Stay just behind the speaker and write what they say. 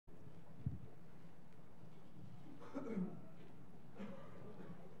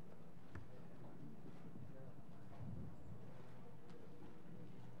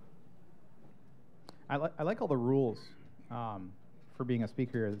I like all the rules for being a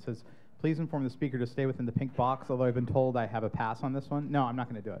speaker here. It says, please inform the speaker to stay within the pink box, although I've been told I have a pass on this one. No, I'm not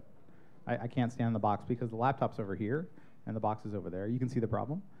going to do it. I can't stand in the box because the laptop's over here and the box is over there. You can see the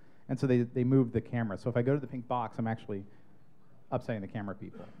problem. And so they moved the camera. So if I go to the pink box, I'm actually upsetting the camera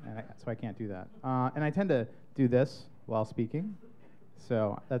people. And so I can't do that. And I tend to do this while speaking.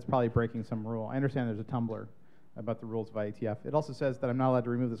 So that's probably breaking some rule. I understand there's a Tumblr about the rules of IETF. It also says that I'm not allowed to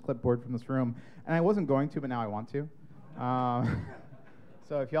remove this clipboard from this room. And I wasn't going to, but now I want to.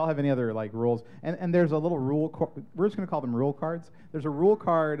 So if y'all have any other like rules, and there's a little rule, we're just going to call them rule cards. There's a rule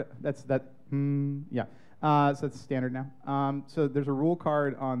card yeah. So that's standard now. So there's a rule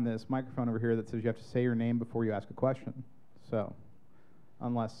card on this microphone over here that says you have to say your name before you ask a question. So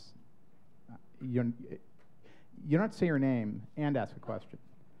unless you don't have to say your name and ask a question.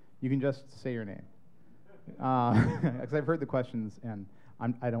 You can just say your name. Because I've heard the questions and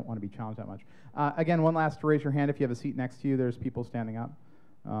I don't want to be challenged that much. Again, one last, raise your hand if you have a seat next to you. There's people standing up.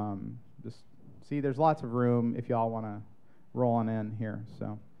 Just see, there's lots of room if y'all want to roll on in here.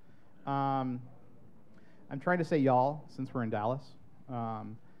 So I'm trying to say y'all since we're in Dallas.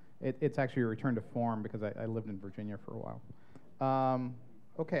 It's actually a return to form because I lived in Virginia for a while.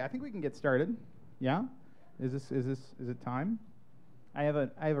 Okay, I think we can get started. Yeah, is it time? I have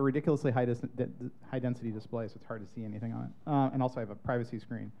a ridiculously high density display, so it's hard to see anything on it. And also I have a privacy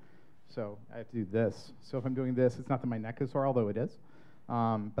screen, so I have to do this. So if I'm doing this, it's not that my neck is sore, although it is,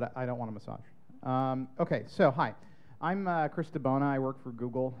 but I don't want a massage. Okay, so hi, I'm Chris DeBona. I work for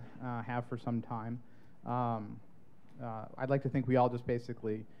Google, have for some time. I'd like to think we all just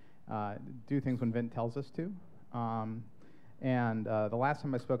basically do things when Vint tells us to. And the last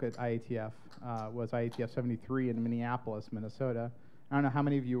time I spoke at IETF was IETF93 in Minneapolis, Minnesota. I don't know how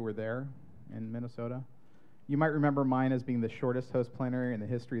many of you were there in Minnesota. You might remember mine as being the shortest host plenary in the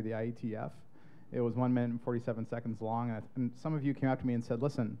history of the IETF. It was 1 minute and 47 seconds long, and some of you came up to me and said,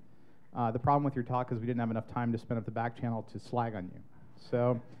 listen, the problem with your talk is we didn't have enough time to spin up the back channel to slag on you.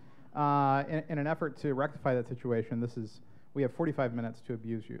 So in an effort to rectify that situation, we have 45 minutes to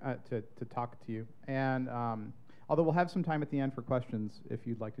abuse you, to talk to you. And although we'll have some time at the end for questions if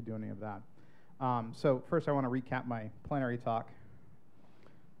you'd like to do any of that. So first I want to recap my plenary talk.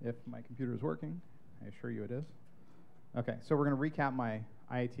 If my computer is working, I assure you it is. Okay, so we're going to recap my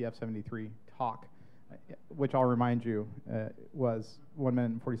IETF93 talk, which I'll remind you was 1 minute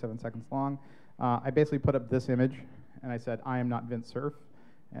and 47 seconds long. I basically put up this image, and I said, I am not Vint Cerf,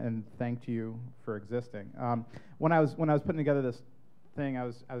 and thanked you for existing. When I was putting together this thing, I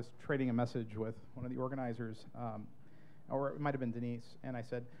was trading a message with one of the organizers, or it might have been Denise, and I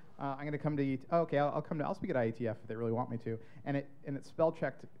said, I'm going to come to I'll speak at IETF if they really want me to, and it spell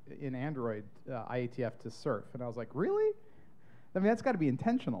checked in Android IETF to surf, and I was like, really? I mean, that's got to be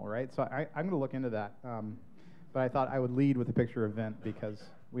intentional, right? So I'm going to look into that, but I thought I would lead with a picture of Vint because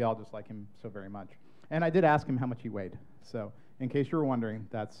we all just like him so very much, and I did ask him how much he weighed. So in case you were wondering,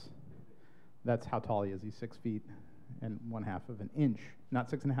 that's how tall he is. He's 6 feet and 1/2 of an inch, not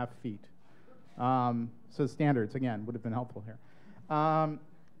 6.5 feet. So standards again would have been helpful here.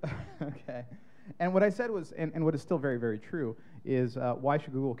 Okay, and what I said was, and what is still very, very true, is why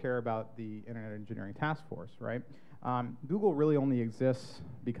should Google care about the Internet Engineering Task Force, right? Google really only exists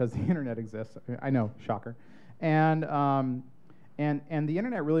because the Internet exists. I know, shocker. And the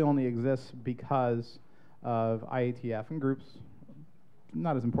Internet really only exists because of IETF and groups,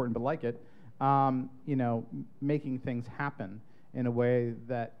 not as important but like it, you know, making things happen in a way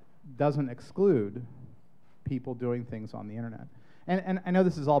that doesn't exclude people doing things on the Internet. And I know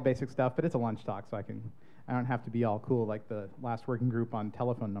this is all basic stuff, but it's a lunch talk, so I don't have to be all cool like the last working group on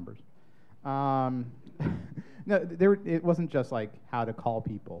telephone numbers. No, it wasn't just like how to call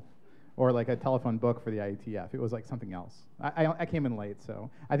people or like a telephone book for the IETF. It was like something else. I came in late, so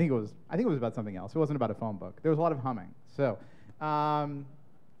I think it was about something else. It wasn't about a phone book. There was a lot of humming. So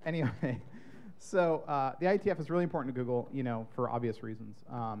anyway, so the IETF is really important to Google, you know, for obvious reasons.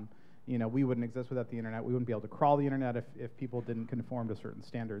 You know, we wouldn't exist without the Internet. We wouldn't be able to crawl the Internet if people didn't conform to certain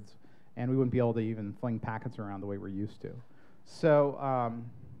standards, and we wouldn't be able to even fling packets around the way we're used to. So,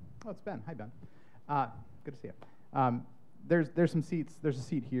 oh, it's Ben. Hi, Ben. Good to see you. There's some seats. There's a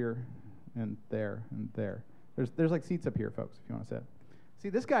seat here, and there, and there. There's like seats up here, folks, if you want to sit. See,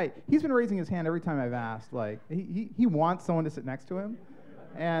 this guy, he's been raising his hand every time I've asked. Like, he wants someone to sit next to him,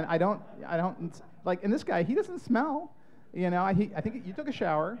 and I don't like. And this guy, he doesn't smell. You know, I think you took a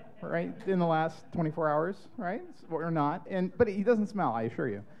shower, right, in the last 24 hours, right, or not, but he doesn't smell, I assure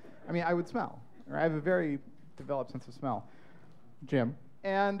you. I mean, I would smell. Right? I have a very developed sense of smell, Jim.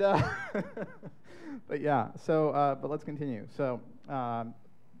 And, but yeah, so, but let's continue. So,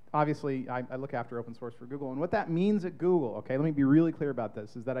 obviously, I look after open source for Google, and what that means at Google, okay, let me be really clear about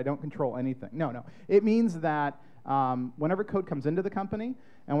this, is that I don't control anything. No. It means that whenever code comes into the company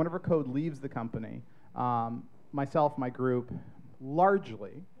and whenever code leaves the company, myself, my group,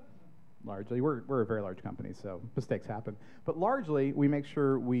 largely, we're a very large company, so mistakes happen, but largely, we make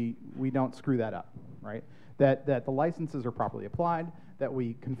sure we don't screw that up, right? That the licenses are properly applied, that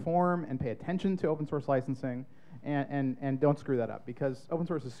we conform and pay attention to open source licensing, and don't screw that up, because open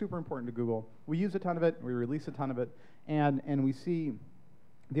source is super important to Google. We use a ton of it, we release a ton of it, and we see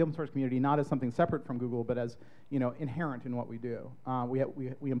the open source community not as something separate from Google, but as inherent in what we do.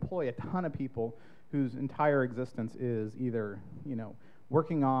 We employ a ton of people whose entire existence is either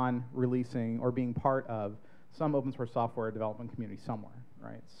working on, releasing, or being part of some open source software development community somewhere,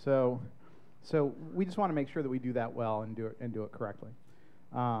 right? So we just want to make sure that we do that well and do it correctly.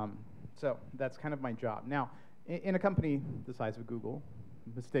 So that's kind of my job. Now, in a company the size of Google,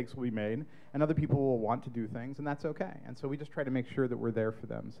 mistakes will be made, and other people will want to do things, and that's okay. And so we just try to make sure that we're there for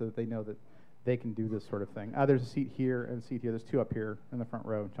them so that they know that they can do this sort of thing. There's a seat here and a seat here. There's two up here in the front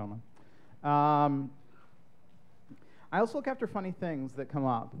row, gentlemen. I also look after funny things that come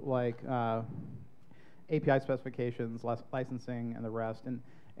up, like API specifications, licensing, and the rest,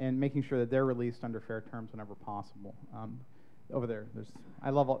 and making sure that they're released under fair terms whenever possible. Over there,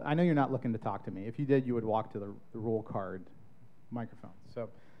 I know you're not looking to talk to me. If you did, you would walk to the roll card microphone. So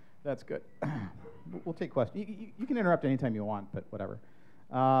that's good. We'll take questions. You can interrupt anytime you want, but whatever.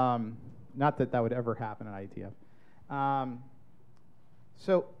 Not that would ever happen at IETF.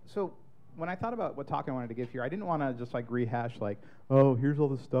 So when I thought about what talk I wanted to give here, I didn't want to just rehash oh, here's all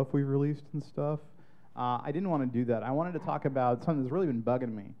the stuff we've released and stuff. I didn't want to do that. I wanted to talk about something that's really been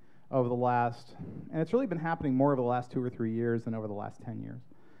bugging me over the last, and it's really been happening more over the last 2 or 3 years than over the last 10 years.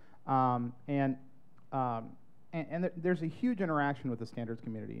 And there's a huge interaction with the standards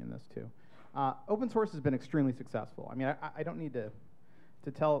community in this too. Open source has been extremely successful. I mean, I don't need to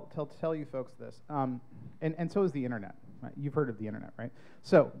tell you folks this. And so is the internet. Right? You've heard of the internet, right?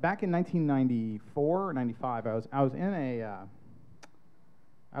 So back in 1994 or 95, I was in an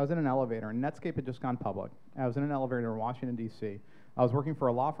elevator, and Netscape had just gone public. I was in an elevator in Washington, D.C. I was working for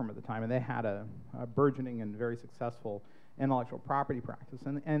a law firm at the time, and they had a burgeoning and very successful intellectual property practice.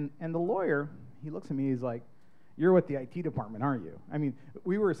 And the lawyer, he looks at me, he's like, "You're with the IT department, aren't you?" I mean,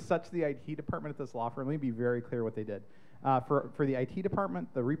 we were such the IT department at this law firm. Let me be very clear what they did. For the IT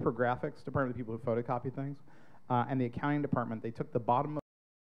department, the reprographics department, the people who photocopy things, and the accounting department, they took the bottom of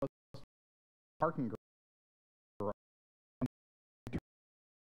parking garage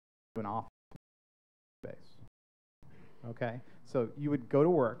to an office space. Okay, so you would go to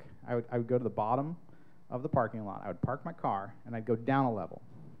work. I would go to the bottom of the parking lot. I would park my car, and I'd go down a level.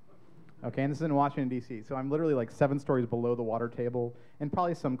 Okay, and this is in Washington, D.C., so I'm literally 7 stories below the water table, and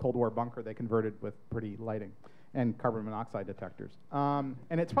probably some Cold War bunker they converted with pretty lighting and carbon monoxide detectors. And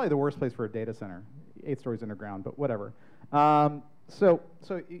it's probably the worst place for a data center, 8 stories underground, but whatever. So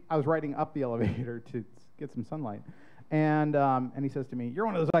I was riding up the elevator to get some sunlight, and he says to me, "You're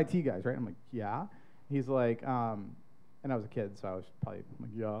one of those IT guys, right?" I'm like, "Yeah." He's like, and I was a kid, so I was probably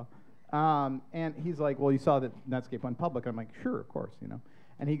like, "Yeah." And he's like, "Well, you saw that Netscape went public." I'm like, "Sure, of course,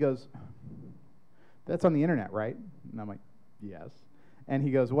 And he goes, "That's on the internet, right?" And I'm like, "Yes." And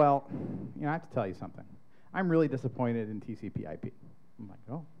he goes, "Well, I have to tell you something. I'm really disappointed in TCP/IP." I'm like,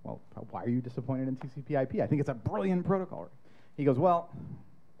 "Oh, well, why are you disappointed in TCP/IP? I think it's a brilliant protocol." He goes, "Well,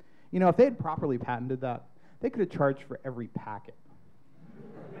 if they had properly patented that, they could have charged for every packet."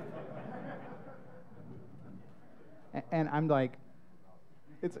 And I'm like,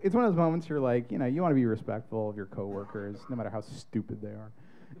 it's one of those moments you're like, you want to be respectful of your coworkers, no matter how stupid they are.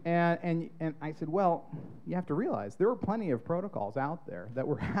 And I said, well, you have to realize there were plenty of protocols out there that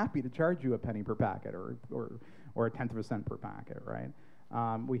were happy to charge you a penny per packet or a tenth of a cent per packet, right?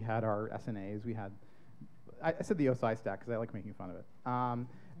 We had our SNAs. We had, I said the OSI stack because I like making fun of it.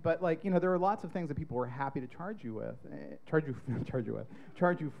 But there were lots of things that people were happy to charge you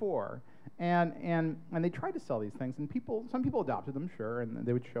for, and they tried to sell these things, and some people adopted them, sure, and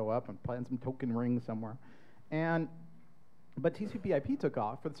they would show up and plant some token ring somewhere, but TCP/IP took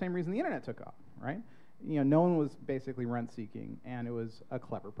off for the same reason the internet took off, right? No one was basically rent-seeking, and it was a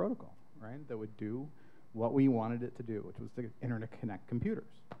clever protocol, right, that would do what we wanted it to do, which was to internet connect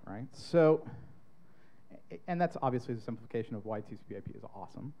computers, right? So. And that's obviously the simplification of why TCP/IP is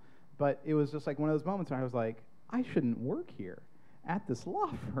awesome. But it was just one of those moments where I was like, I shouldn't work here at this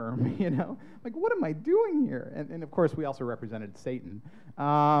law firm, what am I doing here? And of course, we also represented Satan.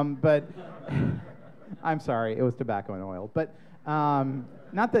 But I'm sorry, it was tobacco and oil. But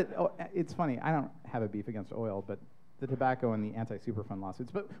not that, it's funny, I don't have a beef against oil, but the tobacco and the anti-Superfund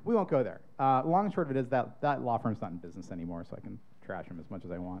lawsuits, but we won't go there. Long and short of it is that law firm's not in business anymore, so I can trash them as much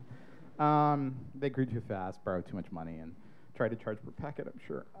as I want. They grew too fast, borrowed too much money, and tried to charge per packet, I'm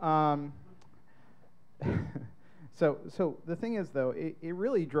sure. So the thing is, though, it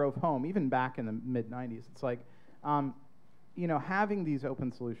really drove home, even back in the mid-90s. It's like, you know, having these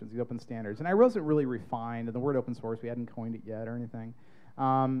open solutions, these open standards, and I wasn't really refined, and the word open source, we hadn't coined it yet or anything.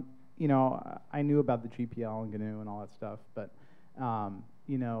 You know, I knew about the GPL and GNU and all that stuff, but,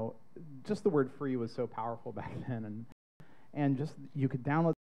 you know, just the word free was so powerful back then, and just, you could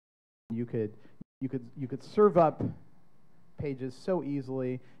download, you could serve up pages so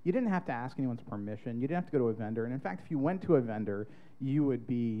easily. You didn't have to ask anyone's permission. You didn't have to go to a vendor. And in fact, if you went to a vendor, you would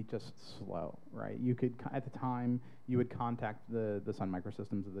be just slow, right? You could, at the time, you would contact the Sun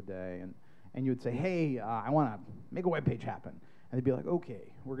Microsystems of the day, and you would say, hey, I want to make a web page happen. And they'd be like,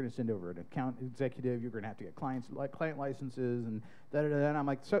 okay, we're going to send over an account executive. You're going to have to get client licenses and da-da-da. And I'm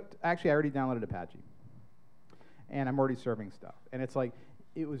like, so actually, I already downloaded Apache. And I'm already serving stuff. And it's like,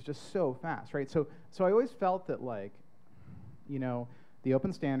 it was just so fast, right? So I always felt that, like, you know, the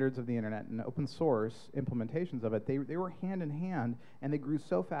open standards of the internet and open source implementations of it, they were hand in hand, and they grew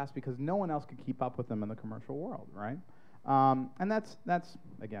so fast because no one else could keep up with them in the commercial world, right? And that's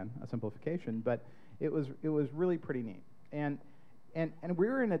again a simplification, but it was really pretty neat. And we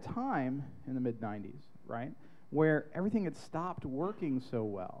were in a time in the mid-90s, right, where everything had stopped working so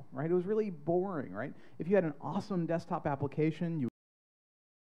well, right? It was really boring, right? If you had an awesome desktop application, you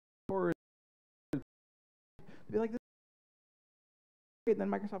would be like, then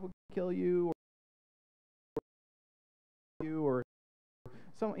Microsoft would kill you, or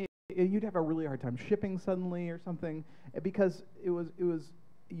you'd have a really hard time shipping suddenly or something, because it was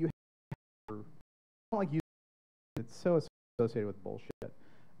you don't like you. It's so associated with bullshit.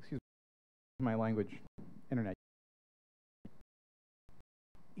 Excuse my language, internet.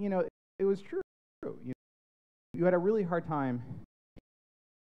 You know, it was true. You had a really hard time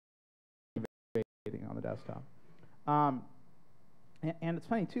innovating on the desktop. And it's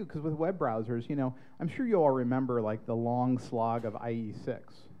funny, too, because with web browsers, you know, I'm sure you all remember, like, the long slog of IE6,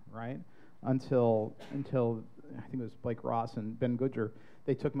 right? Until I think it was Blake Ross and Ben Goodger,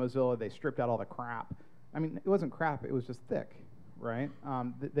 they took Mozilla, they stripped out all the crap. I mean, it wasn't crap, it was just thick, right?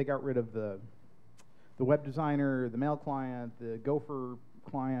 They got rid of the web designer, the mail client, the Gopher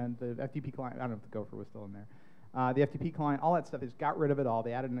client, the FTP client. I don't know if the Gopher was still in there. The FTP client, all that stuff, they just got rid of it all.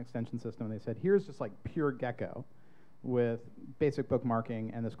 They added an extension system, and they said, here's just like pure Gecko with basic bookmarking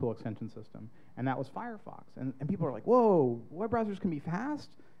and this cool extension system. And that was Firefox. And people are like, whoa, web browsers can be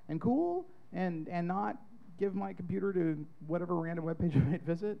fast and cool and not give my computer to whatever random web page I might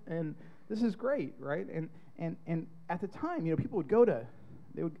visit. And this is great, right? And at the time, you know, people would go to,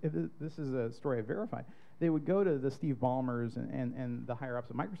 this is a story I verified, they would go to the Steve Ballmers and the higher ups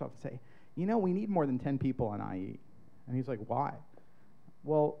at Microsoft and say, you know, we need more than 10 people on IE. And he's like, why?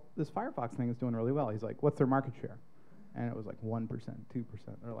 Well, this Firefox thing is doing really well. He's like, what's their market share? And it was like 1%, 2%.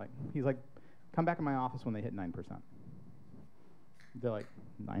 They're like, he's like, come back in my office when they hit 9%. They're like,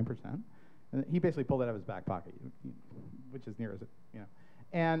 9%? And he basically pulled it out of his back pocket, which is near as it, you know.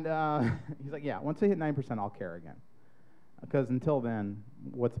 And he's like, yeah, once they hit 9%, I'll care again. Because until then,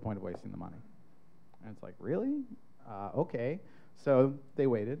 what's the point of wasting the money? And it's like, really? Okay. So they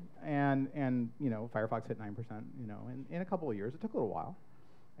waited, and you know, Firefox hit 9%, you know, in a couple of years. It took a little while.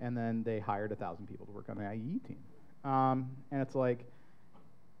 And then they hired 1,000 people to work on the IE team. And it's like,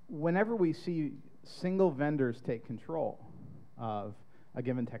 whenever we see single vendors take control of a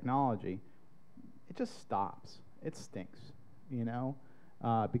given technology, it just stops. It stinks, you know,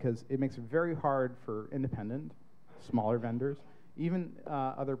 because it makes it very hard for independent, smaller vendors, even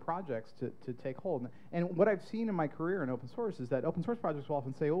other projects to take hold. And what I've seen in my career in open source is that open source projects will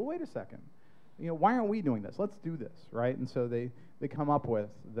often say, well, wait a second, you know, why aren't we doing this? Let's do this, right? And so they come up with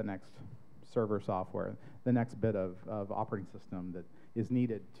the next server software, the next bit of operating system that is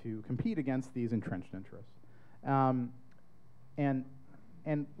needed to compete against these entrenched interests. And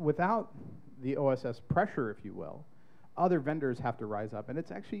without the OSS pressure, if you will, other vendors have to rise up, and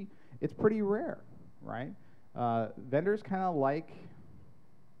it's pretty rare, right? Vendors kind of like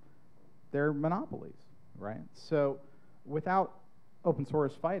their monopolies, right? So without open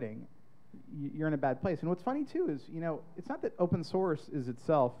source fighting, you're in a bad place. And what's funny too is, you know, it's not that open source is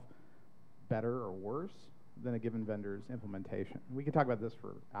itself better or worse than a given vendor's implementation. We could talk about this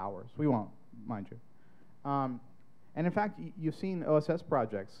for hours. We won't, mind you. And in fact, you've seen OSS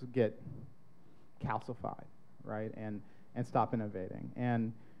projects get calcified, right, and stop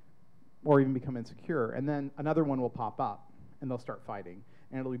innovating, or even become insecure. And then another one will pop up, and they'll start fighting.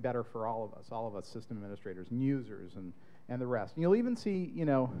 and it'll be better for all of us system administrators and users and the rest. And you'll even see,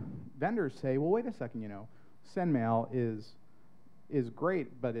 vendors say, well, wait a second, SendMail is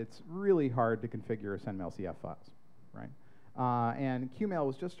great, but it's really hard to configure SendMail CF files, right? And Qmail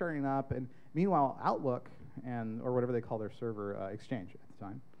was just starting up, and meanwhile, Outlook or whatever they call their server, Exchange at the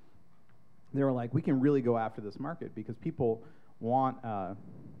time, they were like, we can really go after this market because people want a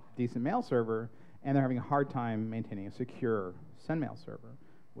decent mail server, and they're having a hard time maintaining a secure SendMail server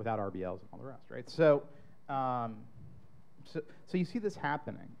without RBLs and all the rest, right? So you see this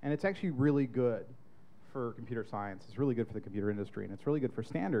happening, and it's actually really good for computer science. It's really good for the computer industry, and it's really good for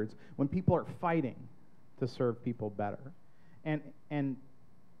standards when people are fighting to serve people better. And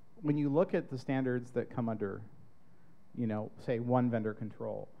when you look at the standards that come under, say one vendor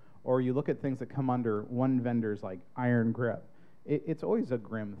control, or you look at things that come under one vendor's like iron grip, it's always a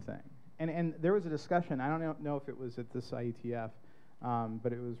grim thing. And there was a discussion, I don't know if it was at this IETF,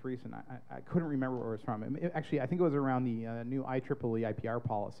 but it was recent. I couldn't remember where it was from. Actually, I think it was around the new IEEE IPR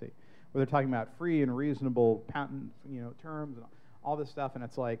policy, where they're talking about free and reasonable patent, terms and all this stuff. And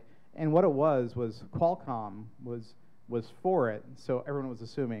it's like, and what it was Qualcomm was for it, so everyone was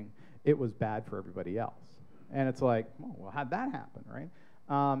assuming it was bad for everybody else. And it's like, well, how'd that happen, right?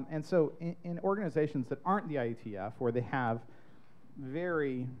 And so in organizations that aren't the IETF, where they have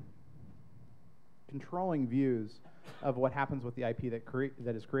very controlling views of what happens with the IP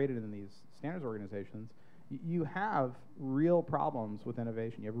that is created in these standards organizations, you have real problems with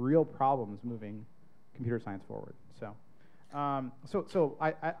innovation. You have real problems moving computer science forward. So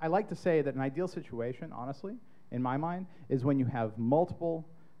I like to say that an ideal situation, honestly, in my mind, is when you have multiple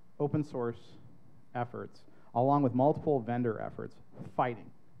open source efforts along with multiple vendor efforts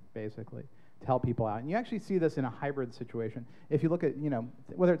fighting, basically, to help people out. And you actually see this in a hybrid situation. If you look at,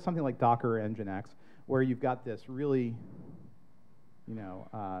 whether it's something like Docker or Nginx, where you've got this really,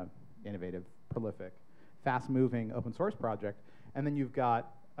 innovative, prolific, fast-moving open source project, and then you've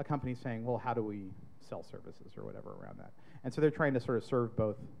got a company saying, well, how do we sell services or whatever around that? And so they're trying to sort of serve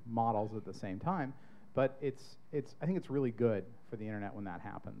both models at the same time. But I think it's really good for the internet when that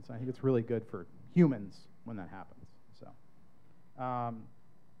happens. I think it's really good for humans when that happens. So,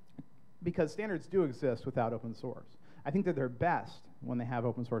 because standards do exist without open source. I think that they're best when they have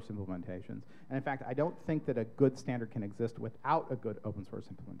open source implementations. And in fact, I don't think that a good standard can exist without a good open source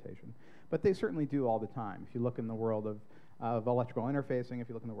implementation. But they certainly do all the time. If you look in the world of electrical interfacing, if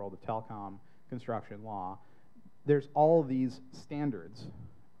you look in the world of telecom, construction, law, there's all these standards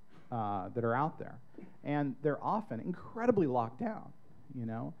that are out there. And they're often incredibly locked down,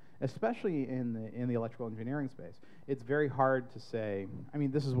 especially in the electrical engineering space. It's very hard to say,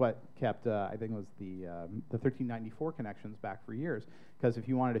 this is what kept, I think it was the 1394 connections back for years, because if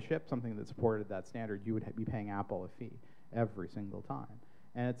you wanted to ship something that supported that standard, you would be paying Apple a fee every single time.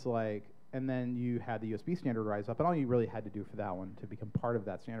 And it's like, and then you had the USB standard rise up, and all you really had to do for that one to become part of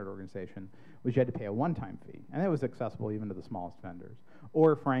that standard organization was you had to pay a one-time fee. And it was accessible even to the smallest vendors.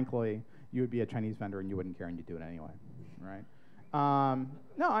 Or frankly, you would be a Chinese vendor and you wouldn't care and you'd do it anyway, right?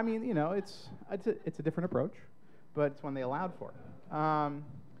 No, it's a different approach, but it's one they allowed for. And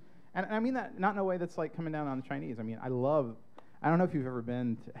I mean that not in a way that's like coming down on the Chinese. I don't know if you've ever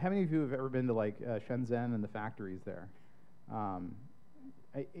been to, how many of you have ever been to like Shenzhen and the factories there?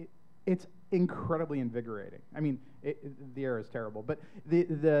 It's incredibly invigorating. The air is terrible, but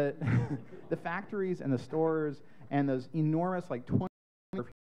the factories and the stores and those enormous like 20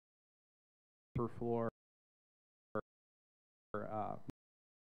 per floor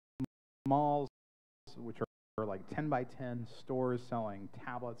malls, which are like 10 by 10 stores selling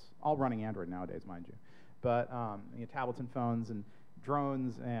tablets, all running Android nowadays, mind you, but tablets and phones and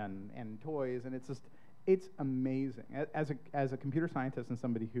drones and toys, and it's amazing. As a computer scientist and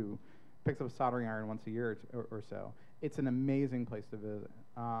somebody who picks up a soldering iron once a year or so, it's an amazing place to visit,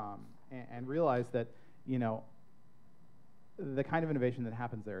 and realize that the kind of innovation that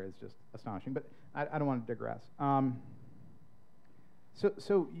happens there is just astonishing. But I don't want to digress.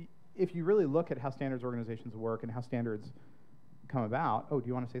 So if you really look at how standards organizations work and how standards come about, do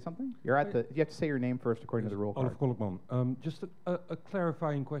you want to say something? You have to say your name first according to the rule card. Olaf Kolkman. Just a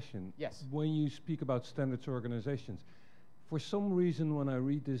clarifying question. Yes. When you speak about standards organizations, for some reason when I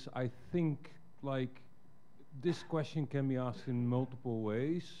read this, I think like this question can be asked in multiple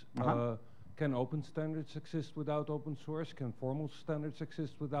ways. Can open standards exist without open source? Can formal standards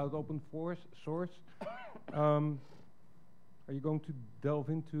exist without open source? Are you going to delve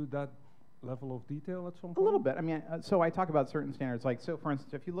into that level of detail at some point? A little bit. So I talk about certain standards. Like, so for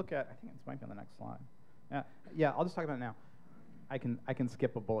instance, if you look at, I think this might be on the next slide. Yeah, I'll just talk about it now. I can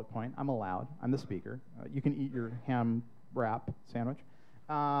skip a bullet point. I'm allowed. I'm the speaker. You can eat your ham wrap sandwich.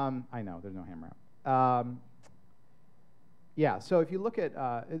 I know, there's no hammer out. Yeah, so if you look at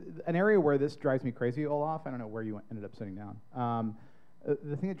an area where this drives me crazy, Olaf, I don't know where you ended up sitting down.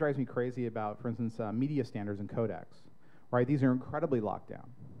 The thing that drives me crazy about, for instance, media standards and codecs, right? These are incredibly locked down,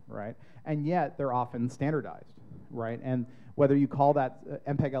 right? And yet they're often standardized, right? And whether you call that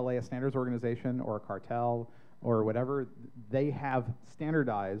MPEG-LA a standards organization or a cartel or whatever, they have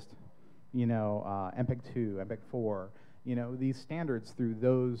standardized, you know, MPEG-2, MPEG-4, you know, these standards through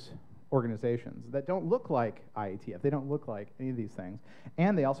those organizations that don't look like IETF. They don't look like any of these things.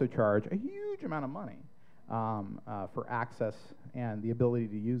 And they also charge a huge amount of money for access and the ability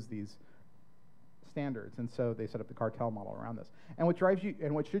to use these standards. And so they set up the cartel model around this. And what drives you,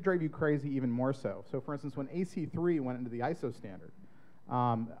 and what should drive you crazy even more so. So for instance, when AC3 went into the ISO standard,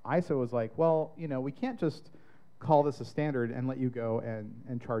 ISO was like, well, you know, we can't just call this a standard and let you go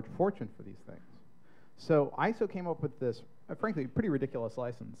and charge a fortune for these things. So ISO came up with this, frankly, pretty ridiculous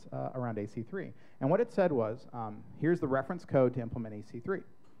license around AC3. And what it said was, here's the reference code to implement AC3,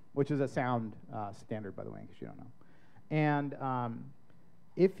 which is a sound standard, by the way, in case you don't know. And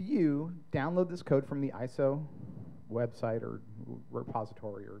if you download this code from the ISO website or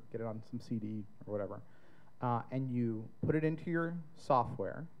repository or get it on some CD or whatever, and you put it into your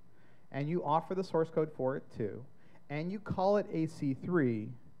software, and you offer the source code for it too, and you call it AC3,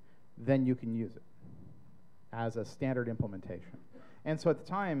 then you can use it as a standard implementation. And so at the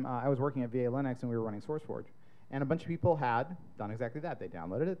time, I was working at VA Linux and we were running SourceForge. And a bunch of people had done exactly that. They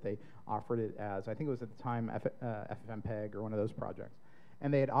downloaded it, they offered it as, I think it was at the time FFmpeg or one of those projects.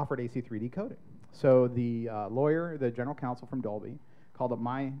 And they had offered AC3 decoding. So the lawyer, the general counsel from Dolby, called up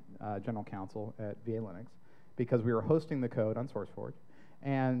my general counsel at VA Linux because we were hosting the code on SourceForge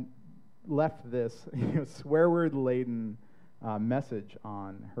and left this swear word laden message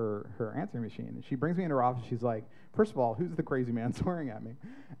on her answering machine. And she brings me into her office. She's like, first of all, who's the crazy man swearing at me?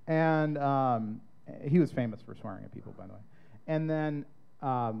 And he was famous for swearing at people, by the way. And then,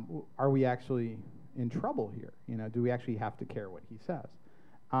 are we actually in trouble here? You know, do we actually have to care what he says?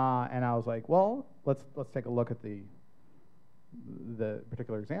 And I was like, well, let's take a look at the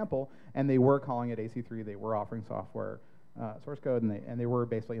particular example. And they were calling it AC3. They were offering software source code, and they were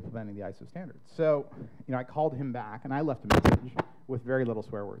basically implementing the ISO standards. So, you know, I called him back, and I left a message with very little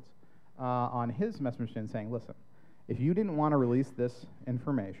swear words on his message machine saying, listen, if you didn't want to release this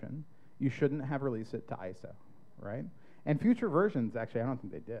information, you shouldn't have released it to ISO, right? And future versions, actually, I don't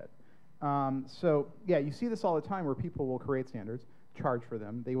think they did. So, yeah, you see this all the time where people will create standards, charge for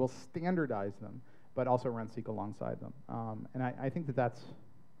them, they will standardize them, but also run Seek alongside them. And I think that that's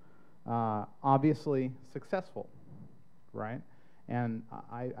obviously successful, right? And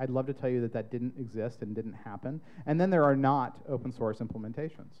I'd love to tell you that that didn't exist and didn't happen. And then there are not open source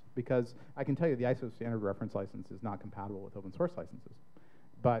implementations, because I can tell you the ISO standard reference license is not compatible with open source licenses.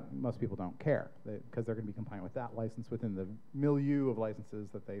 But most people don't care, because they're going to be compliant with that license within the milieu of licenses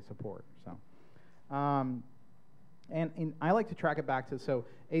that they support. So, and I like to track it back to, so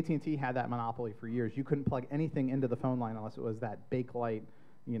AT&T had that monopoly for years. You couldn't plug anything into the phone line unless it was that Bakelite,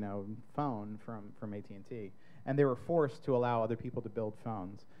 you know, phone from AT&T. And they were forced to allow other people to build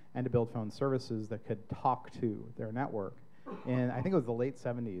phones and to build phone services that could talk to their network. And I think it was the late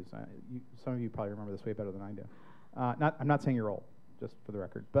 70s. Some of you probably remember this way better than I do. I'm not saying you're old, just for the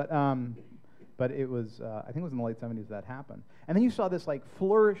record. But it was, I think it was in the late 70s that happened. And then you saw this like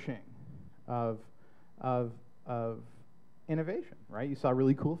flourishing of innovation, right? You saw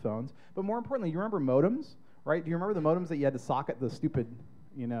really cool phones. But more importantly, you remember modems, right? Do you remember the modems that you had to socket the stupid,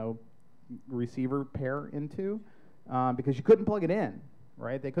 you know, receiver pair into? Because you couldn't plug it in,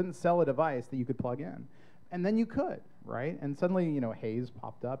 right? They couldn't sell a device that you could plug in. And then you could, right? And suddenly, you know, Hayes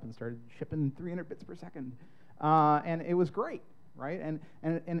popped up and started shipping 300 bits per second. And it was great, right?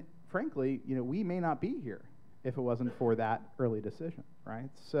 And frankly, you know, we may not be here if it wasn't for that early decision, right?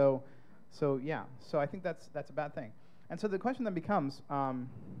 So yeah, so I think that's a bad thing. And so the question then becomes,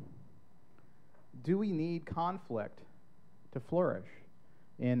 do we need conflict to flourish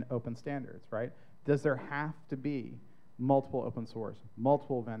in open standards, right? Does there have to be multiple open source,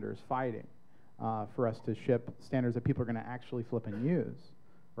 multiple vendors fighting for us to ship standards that people are going to actually flip and use,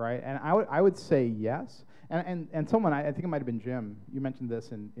 right? And I would say yes. And someone, I think it might have been Jim, you mentioned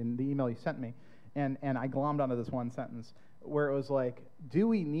this in the email you sent me, and I glommed onto this one sentence where it was like, do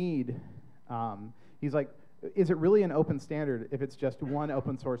we need, he's like, is it really an open standard if it's just one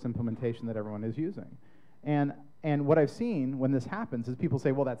open source implementation that everyone is using? And what I've seen when this happens is people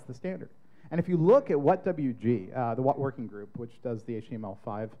say, well, that's the standard. And if you look at WhatWG, the What Working Group, which does the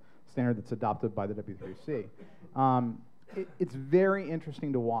HTML5 standard that's adopted by the W3C, it's very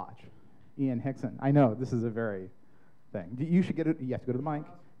interesting to watch Ian Hickson. I know, this is a very thing. You should get it. You have to go to the mic.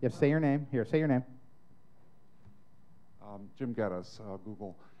 You have to say your name. Here, say your name. Jim Geddes,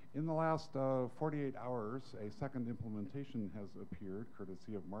 Google. In the last 48 hours, a second implementation has appeared,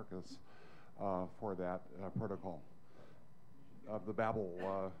 courtesy of Marcus, for that protocol, of the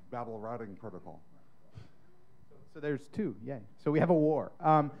Babel routing protocol. So there's two, yay. So we have a war.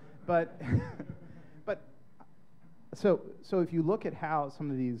 But so if you look at how some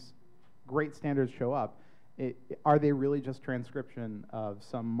of these great standards show up, are they really just transcription of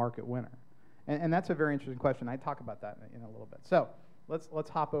some market winner? And that's a very interesting question. I talk about that in a little bit. So let's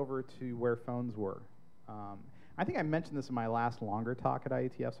hop over to where phones were. I think I mentioned this in my last longer talk at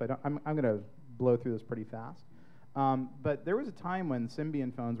IETF, so I'm going to blow through this pretty fast. But there was a time when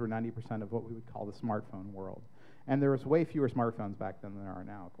Symbian phones were 90% of what we would call the smartphone world. And there was way fewer smartphones back then than there are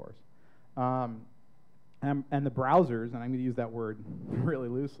now, of course. And the browsers, and I'm going to use that word really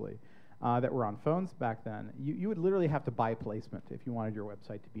loosely, that were on phones back then, you would literally have to buy placement if you wanted your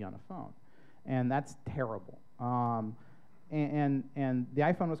website to be on a phone. And that's terrible. And the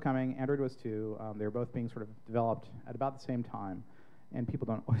iPhone was coming, Android was too. They were both being sort of developed at about the same time. And people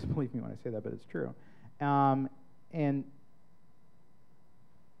don't always believe me when I say that, but it's true. And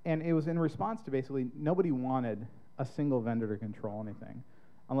it was in response to basically nobody wanted a single vendor to control anything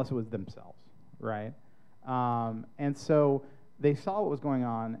unless it was themselves, right? And so they saw what was going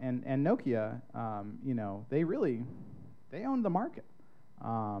on, and Nokia, you know, they owned the market.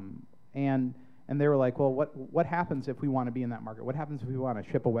 And they were like, well, what happens if we want to be in that market? What happens if we want to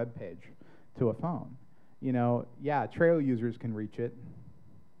ship a web page to a phone? You know, yeah, Treo users can reach it.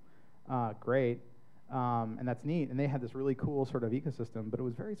 Great. And that's neat. And they had this really cool sort of ecosystem, but it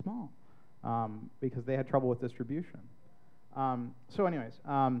was very small because they had trouble with distribution. So anyways,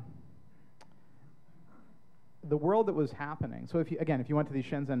 the world that was happening. So if you went to these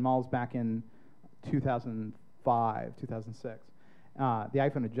Shenzhen malls back in 2005, 2006, the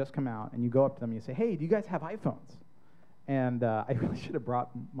iPhone had just come out, and you go up to them and you say, hey, do you guys have iPhones? And I really should have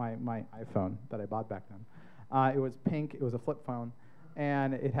brought my iPhone that I bought back then. It was pink. It was a flip phone.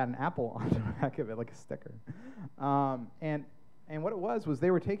 And it had an apple on the back of it, like a sticker. And what it was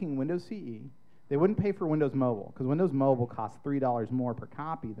they were taking Windows CE. They wouldn't pay for Windows Mobile, because Windows Mobile costs $3 more per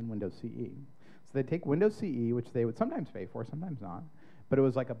copy than Windows CE. So they'd take Windows CE, which they would sometimes pay for, sometimes not, but it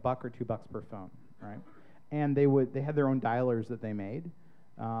was like $1 or $2 per phone, right? And they had their own dialers that they made,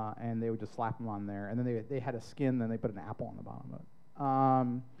 and they would just slap them on there. And then they had a skin, then they put an apple on the bottom of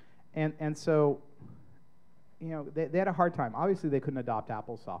it. And so, you know, they had a hard time. Obviously, they couldn't adopt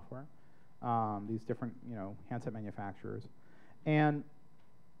Apple's software, these different, you know, handset manufacturers. And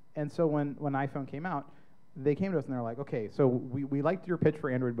so when iPhone came out, they came to us and they're like, okay, so we liked your pitch for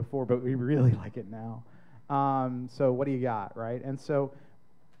Android before, but we really like it now. So what do you got, right? And so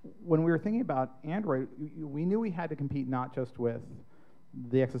when we were thinking about Android, we knew we had to compete not just with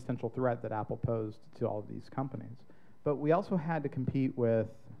the existential threat that Apple posed to all of these companies, but we also had to compete with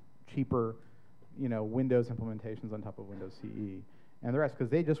cheaper, you know, Windows implementations on top of Windows CE and the rest,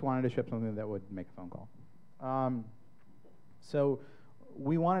 because they just wanted to ship something that would make a phone call. So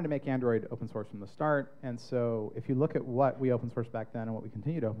we wanted to make Android open source from the start, and so if you look at what we open sourced back then and what we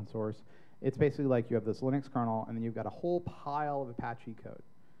continue to open source, it's basically like you have this Linux kernel, and then you've got a whole pile of Apache code,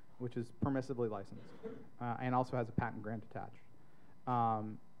 which is permissively licensed, and also has a patent grant attached.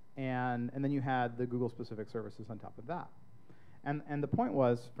 And then you had the Google-specific services on top of that. And the point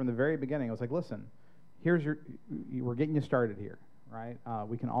was, from the very beginning, I was like, listen, we're getting you started here, right?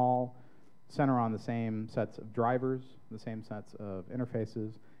 We can all center on the same sets of drivers, the same sets of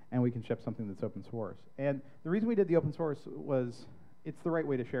interfaces, and we can ship something that's open source. And the reason we did the open source was it's the right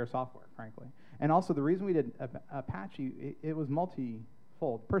way to share software, frankly. And also the reason we did Apache, it was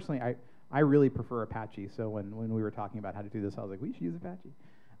multi-fold. Personally, I really prefer Apache, so when we were talking about how to do this, I was like, we should use Apache.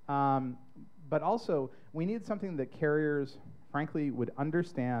 But also, we needed something that carriers, frankly, would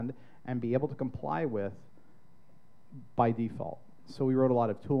understand and be able to comply with by default. So we wrote a lot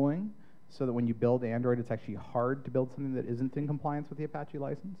of tooling so that when you build Android, it's actually hard to build something that isn't in compliance with the Apache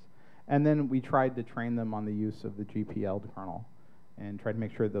license. And then we tried to train them on the use of the GPL kernel and tried to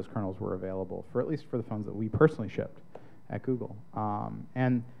make sure that those kernels were available, for at least for the phones that we personally shipped at Google.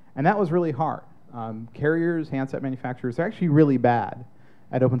 And that was really hard. Carriers, handset manufacturers, they're actually really bad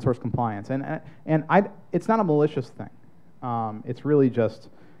at open source compliance. And it's not a malicious thing. It's really just,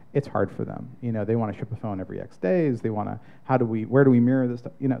 it's hard for them. You know, they want to ship a phone every X days. They want to, where do we mirror this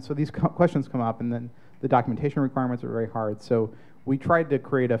stuff? You know, so these questions come up, and then the documentation requirements are very hard. So we tried to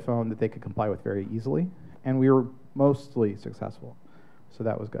create a phone that they could comply with very easily, and we were mostly successful. So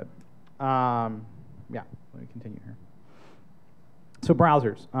that was good. Yeah, let me continue here. So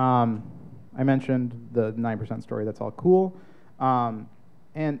browsers. I mentioned the 9% story. That's all cool.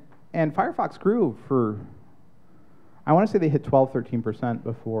 And Firefox grew for, I want to say they hit 12, 13%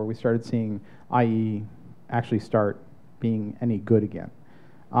 before we started seeing IE actually start being any good again.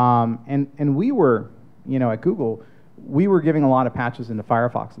 And we were, at Google, we were giving a lot of patches into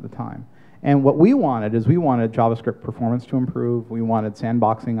Firefox at the time. And what we wanted is we wanted JavaScript performance to improve. We wanted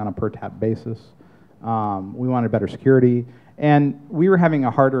sandboxing on a per tab basis. We wanted better security. And we were having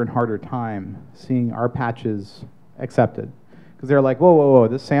a harder and harder time seeing our patches accepted. Because they're like, whoa, whoa, whoa,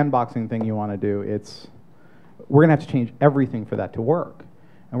 this sandboxing thing you want to do, we're going to have to change everything for that to work.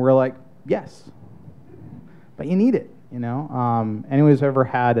 And we're like, yes, but you need it. Anyone who's ever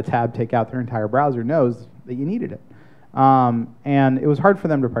had a tab take out their entire browser knows that you needed it. And it was hard for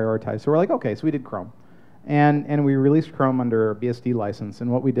them to prioritize. So we're like, okay, so we did Chrome. And we released Chrome under a BSD license.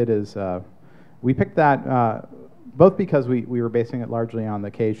 And what we did is we picked that, both because we were basing it largely on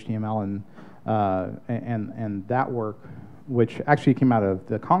the KHTML and that work, which actually came out of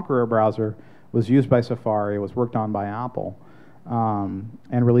the Conqueror browser, was used by Safari, was worked on by Apple,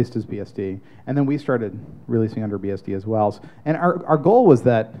 and released as BSD. And then we started releasing under BSD as well. And our goal was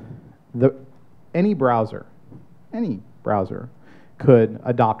that any browser could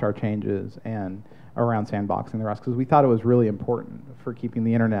adopt our changes and around sandboxing the rest, because we thought it was really important for keeping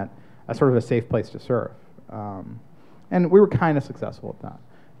the internet as sort of a safe place to serve. And we were kind of successful at that.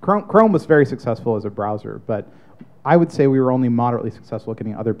 Chrome was very successful as a browser, but I would say we were only moderately successful at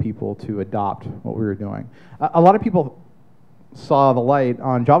getting other people to adopt what we were doing. A lot of people saw the light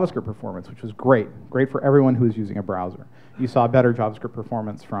on JavaScript performance, which was great for everyone who was using a browser. You saw better JavaScript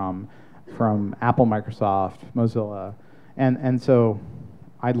performance from Apple, Microsoft, Mozilla, and so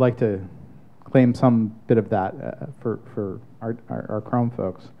I'd like to claim some bit of that for our Chrome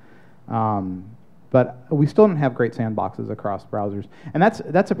folks. But we still don't have great sandboxes across browsers, and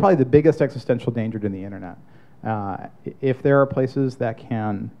that's probably the biggest existential danger to the internet. If there are places that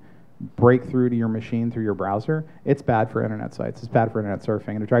can break through to your machine through your browser, it's bad for internet sites. It's bad for internet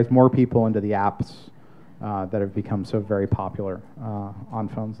surfing, and it drives more people into the apps that have become so very popular on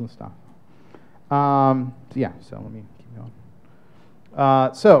phones and stuff. Yeah, so let me keep going.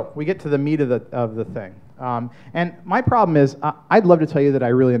 So we get to the meat of the thing. And my problem is, I'd love to tell you that I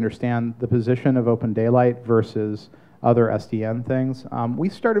really understand the position of Open Daylight versus other SDN things. We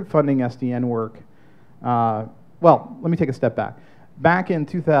started funding SDN work. Well, let me take a step back. Back in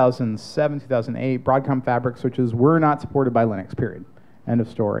 2007, 2008, Broadcom fabric switches were not supported by Linux, period. End of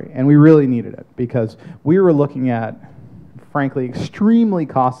story. And we really needed it because we were looking at, frankly, extremely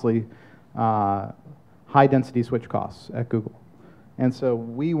costly high-density switch costs at Google. And so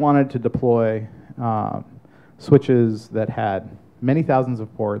we wanted to deploy switches that had many thousands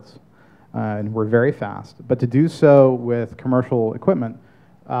of ports and were very fast. But to do so with commercial equipment,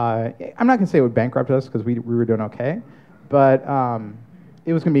 I'm not going to say it would bankrupt us because we were doing okay, but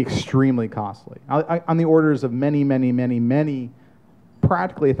it was going to be extremely costly, on the orders of many,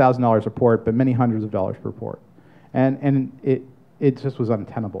 practically $1,000 a port, but many hundreds of dollars per port. And it just was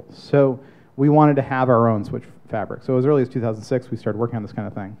untenable. So we wanted to have our own switch fabric. So as early as 2006, we started working on this kind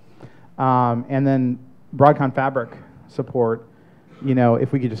of thing. And then Broadcom fabric support,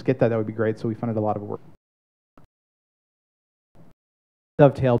 if we could just get that, that would be great. So we funded a lot of work.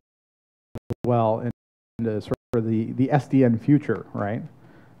 Dovetailed well into sort of the SDN future, right?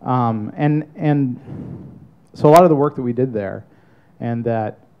 And so a lot of the work that we did there and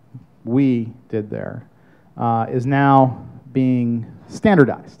that we did there is now being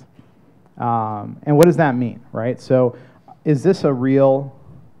standardized. And what does that mean, right? So is this a real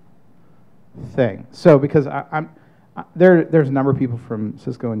thing? So because there's a number of people from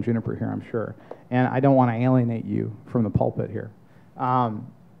Cisco and Juniper here, I'm sure, and I don't want to alienate you from the pulpit here.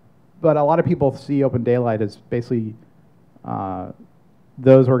 But a lot of people see Open Daylight as basically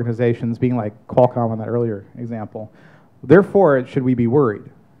those organizations being like Qualcomm on that earlier example. Therefore, should we be worried?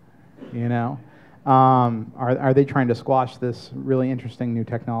 Are they trying to squash this really interesting new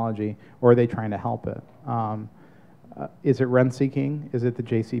technology, or are they trying to help it? Is it rent-seeking? Is it the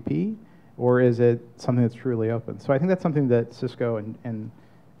JCP? Or is it something that's truly open? So I think that's something that Cisco and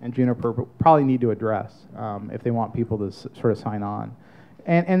Juniper probably need to address if they want people to sort of sign on.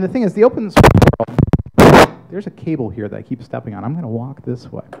 And the thing is, the open source world, there's a cable here that I keep stepping on. I'm going to walk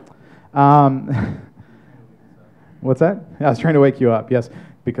this way. What's that? Yeah, I was trying to wake you up, yes,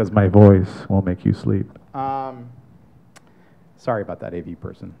 because my voice will make you sleep. Sorry about that, AV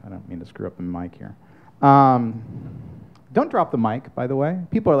person. I don't mean to screw up the mic here. Don't drop the mic, by the way.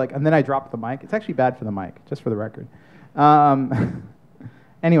 People are like, and then I dropped the mic. It's actually bad for the mic, just for the record.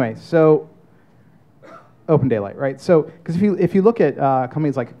 Anyway, so open daylight, right? So, because if you look at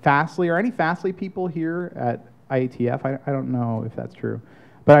companies like Fastly, or any Fastly people here at IETF, I don't know if that's true,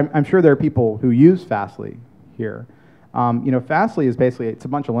 but I'm sure there are people who use Fastly here. You know, Fastly is basically, it's a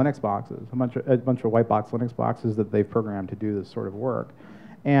bunch of Linux boxes, a bunch of white box Linux boxes that they've programmed to do this sort of work,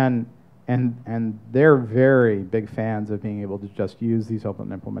 and they're very big fans of being able to just use these open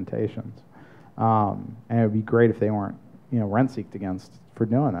implementations, and it would be great if they weren't, you know, rent-seeked against for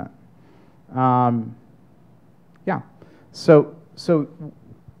doing that. Yeah, so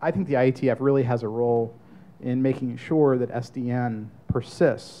I think the IETF really has a role in making sure that SDN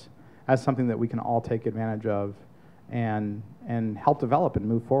persists as something that we can all take advantage of and help develop and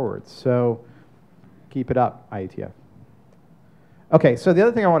move forward. So keep it up, IETF. Okay, so the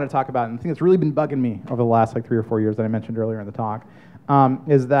other thing I want to talk about, and the thing that's really been bugging me over the last like 3 or 4 years that I mentioned earlier in the talk,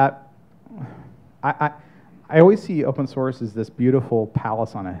 is that I always see open source as this beautiful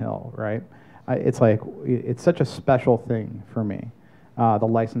palace on a hill, right? It's like, it's such a special thing for me, the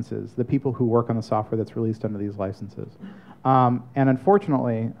licenses, the people who work on the software that's released under these licenses. And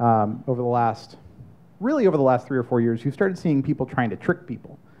unfortunately, over the last 3 or 4 years, you've started seeing people trying to trick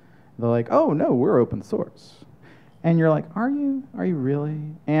people. They're like, oh no, we're open source. And you're like, are you? Are you really?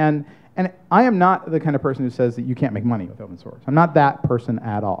 And I am not the kind of person who says that you can't make money with open source. I'm not that person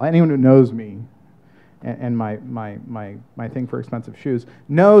at all. Anyone who knows me and my thing for expensive shoes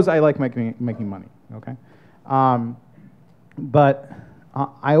knows I like making money, okay? But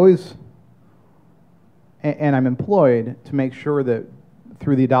I always, and I'm employed to make sure that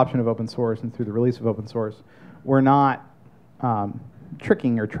through the adoption of open source and through the release of open source, we're not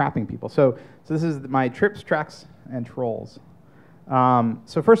tricking or trapping people. So this is my trips, tracks, and trolls.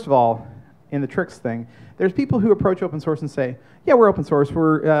 So first of all, in the tricks thing, there's people who approach open source and say, yeah, we're open source.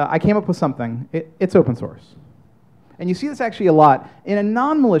 I came up with something. It's open source. And you see this actually a lot in a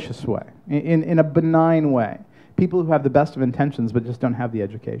non-malicious way, in a benign way. People who have the best of intentions but just don't have the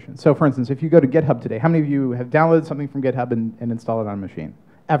education. So for instance, if you go to GitHub today, how many of you have downloaded something from GitHub and installed it on a machine?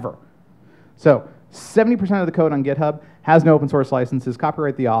 Ever. So 70% of the code on GitHub has no open source licenses,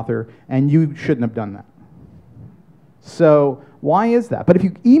 copyright the author, and you shouldn't have done that. So why is that? But if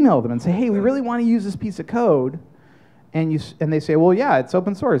you email them and say, hey, we really want to use this piece of code, and they say, well, yeah, it's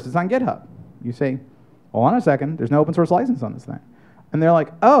open source, it's on GitHub. You say, hold on a second, there's no open source license on this thing. And they're like,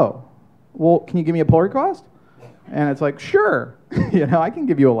 oh, well, can you give me a pull request? And it's like, sure, you know, I can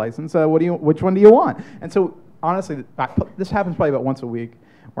give you a license. Which one do you want? And so honestly, this happens probably about once a week,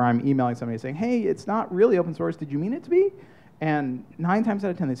 where I'm emailing somebody saying, hey, it's not really open source, did you mean it to be? And 9 times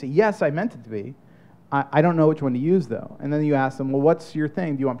out of 10, they say, yes, I meant it to be. I don't know which one to use, though. And then you ask them, well, what's your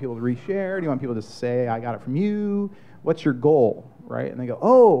thing? Do you want people to reshare? Do you want people to say, I got it from you? What's your goal, right? And they go,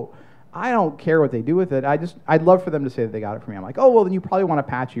 oh, I don't care what they do with it. I'd love for them to say that they got it from me. I'm like, oh, well, then you probably want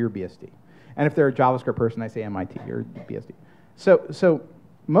Apache or BSD. And if they're a JavaScript person, I say MIT or BSD. So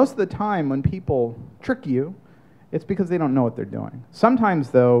most of the time when people trick you, it's because they don't know what they're doing.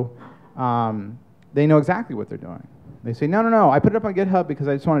 Sometimes, though, they know exactly what they're doing. They say, no, I put it up on GitHub because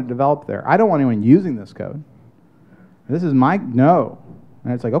I just want to develop there. I don't want anyone using this code. This is no.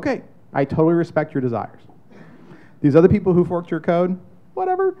 And it's like, okay, I totally respect your desires. These other people who forked your code,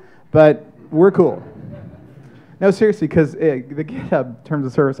 whatever, but we're cool. No, seriously, because the GitHub terms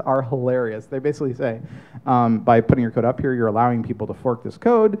of service are hilarious. They basically say, by putting your code up here, you're allowing people to fork this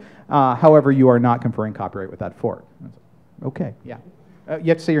code. However, you are not conferring copyright with that fork. Okay, yeah. You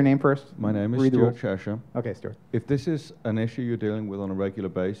have to say your name first. My name is Stuart Cheshire. Okay, Stuart. If this is an issue you're dealing with on a regular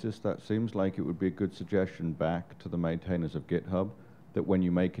basis, that seems like it would be a good suggestion back to the maintainers of GitHub, that when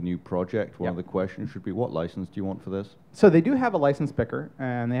you make a new project, one of the questions should be, what license do you want for this? So they do have a license picker,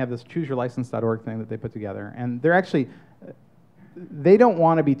 and they have this chooseyourlicense.org thing that they put together. And they're actually, they don't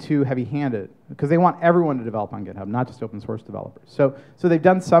want to be too heavy-handed, because they want everyone to develop on GitHub, not just open source developers. So they've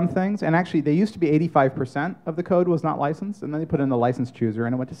done some things, and actually they used to be 85% of the code was not licensed, and then they put in the license chooser,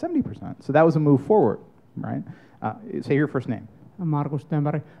 and it went to 70%. So that was a move forward, right? Say your first name. Markus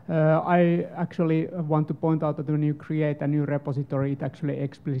Stenberg. I actually want to point out that when you create a new repository, it actually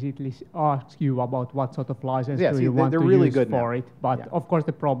explicitly asks you about what sort of license do you want to really use for it. But of course,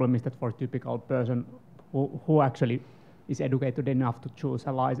 the problem is that for a typical person who actually is educated enough to choose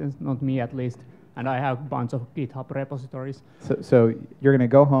a license, not me at least, and I have a bunch of GitHub repositories. So you're going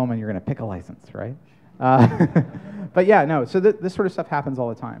to go home and you're going to pick a license, right? But yeah, no, so this sort of stuff happens all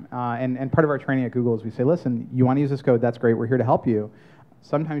the time. And part of our training at Google is we say, listen, you want to use this code, that's great, we're here to help you.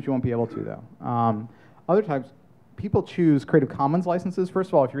 Sometimes you won't be able to, though. Other times, people choose Creative Commons licenses. First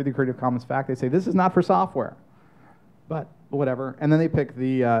of all, if you read the Creative Commons FAQ, they say, this is not for software, but whatever. And then they pick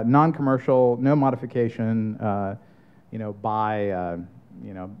the non-commercial, no modification, by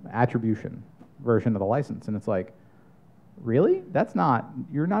attribution version of the license. And it's like, really?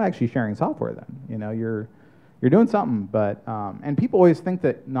 You're not actually sharing software then. You know, you're doing something, but, and people always think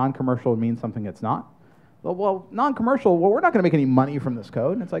that non-commercial means something it's not. Well, non-commercial, well, we're not gonna make any money from this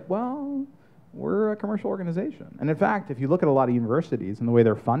code. And it's like, well, we're a commercial organization. And in fact, if you look at a lot of universities and the way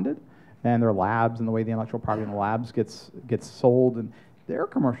they're funded, and their labs, and the way the intellectual property in the labs gets sold, and they're a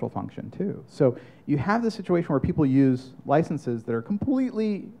commercial function too. So you have this situation where people use licenses that are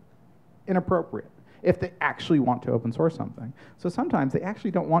completely inappropriate if they actually want to open source something. So sometimes they actually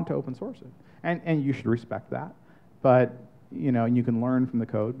don't want to open source it. And you should respect that. But you know, you can learn from the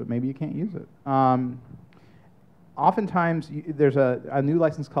code, but maybe you can't use it. Oftentimes, there's a new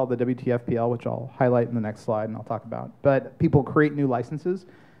license called the WTFPL, which I'll highlight in the next slide and I'll talk about. But people create new licenses,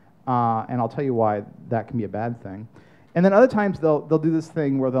 and I'll tell you why that can be a bad thing. And then other times, they'll do this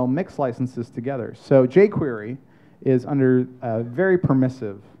thing where they'll mix licenses together. So jQuery is under a very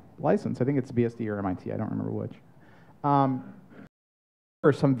permissive license. I think it's BSD or MIT, I don't remember which.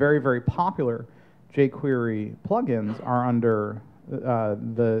 Or some very, very popular jQuery plugins are under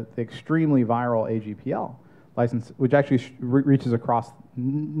the extremely viral AGPL license, which actually reaches across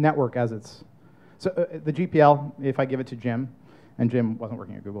network as it's. So the GPL, if I give it to Jim, and Jim wasn't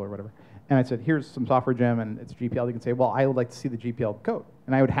working at Google or whatever, and I said, here's some software, Jim, and it's GPL, you can say, well, I would like to see the GPL code.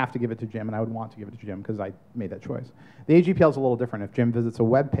 And I would have to give it to Jim, and I would want to give it to Jim because I made that choice. The AGPL is a little different. If Jim visits a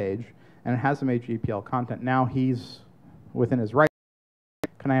web page and it has some AGPL content, now he's within his right.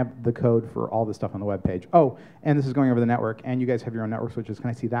 Can I have the code for all the stuff on the web page? Oh, and this is going over the network, and you guys have your own network switches. Can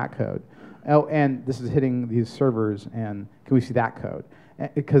I see that code? Oh, and this is hitting these servers, and can we see that code?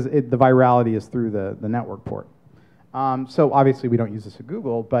 Because the virality is through the network port. So obviously we don't use this at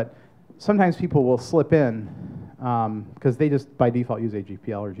Google, but sometimes people will slip in because they just by default use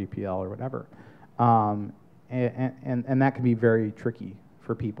AGPL or GPL or whatever. And that can be very tricky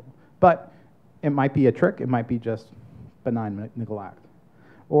for people. But it might be a trick, it might be just benign neglect.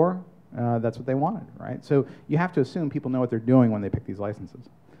 Or that's what they wanted, right? So you have to assume people know what they're doing when they pick these licenses.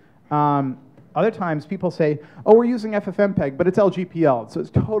 Other times people say, oh, we're using FFmpeg, but it's LGPL, so it's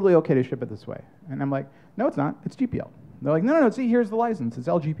totally okay to ship it this way. And I'm like, no, it's not, it's GPL. They're like, no, see, here's the license, it's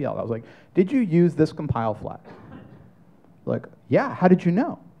LGPL. I was like, did you use this compile flag? Like, yeah, how did you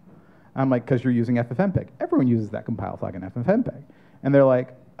know? I'm like, because you're using FFmpeg. Everyone uses that compile flag in FFmpeg. And they're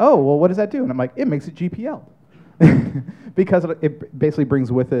like, oh, well, what does that do? And I'm like, it makes it GPL. Because it basically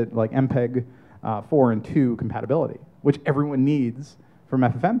brings with it like MPEG 4 and 2 compatibility, which everyone needs from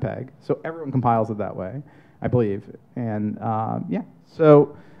FFmpeg, so everyone compiles it that way, I believe. And yeah,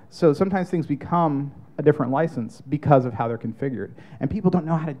 so sometimes things become a different license because of how they're configured, and people don't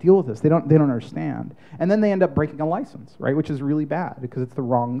know how to deal with this. They don't understand, and then they end up breaking a license, right? Which is really bad because it's the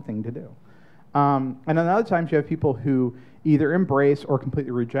wrong thing to do. And then other times you have people who either embrace or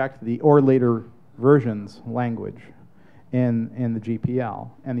completely reject the or later versions language in the GPL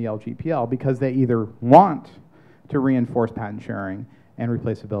and the LGPL because they either want to reinforce patent sharing and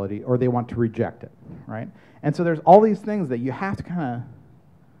replaceability or they want to reject it, right? And so there's all these things that you have to kind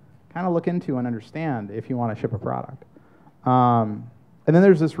of look into and understand if you want to ship a product. And then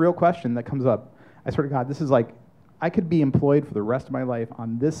there's this real question that comes up. I swear to God, this is like, I could be employed for the rest of my life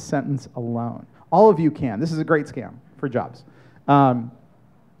on this sentence alone. All of you can. This is a great scam for jobs.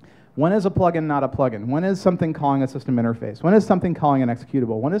 When is a plugin not a plugin? When is something calling a system interface? When is something calling an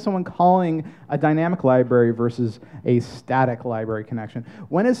executable? When is someone calling a dynamic library versus a static library connection?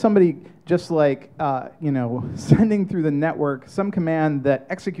 When is somebody just like, sending through the network some command that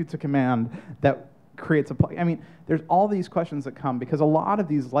executes a command that creates a plugin? I mean, there's all these questions that come because a lot of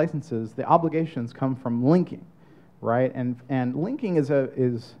these licenses, the obligations come from linking, right? And linking is a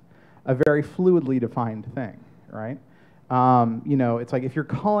very fluidly defined thing, right? It's like if you're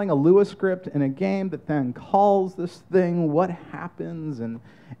calling a Lua script in a game that then calls this thing, what happens? And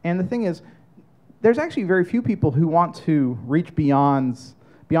the thing is, there's actually very few people who want to reach beyond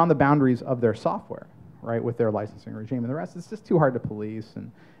the boundaries of their software, right, with their licensing regime. And the rest, it's just too hard to police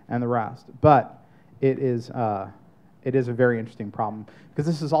and the rest. But it is a very interesting problem because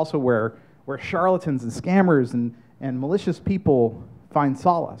this is also where charlatans and scammers and malicious people find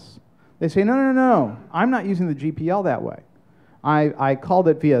solace. They say, no, I'm not using the GPL that way. I called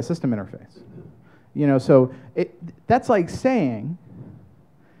it via a system interface. So that's like saying,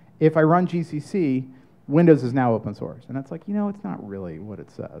 if I run GCC, Windows is now open source. And that's like, it's not really what it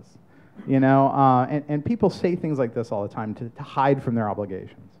says. And people say things like this all the time to hide from their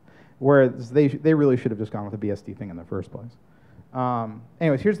obligations, whereas they really should have just gone with the BSD thing in the first place.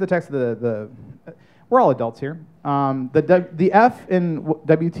 Anyways, here's the text of the we're all adults here. The F in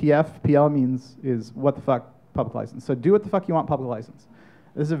WTF PL is what the fuck public license. So do what the fuck you want public license.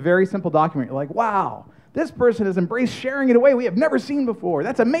 This is a very simple document. You're like, wow, this person has embraced sharing in a way we have never seen before.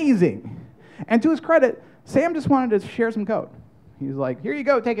 That's amazing. And to his credit, Sam just wanted to share some code. He's like, here you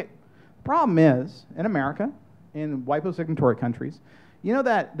go, take it. Problem is, in America, in WIPO signatory countries, you know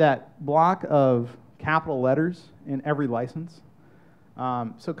that block of capital letters in every license?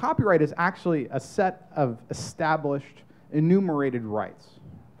 So copyright is actually a set of established, enumerated rights.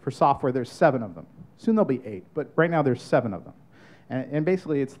 For software, there's 7 of them. Soon there'll be 8, but right now there's 7 of them. And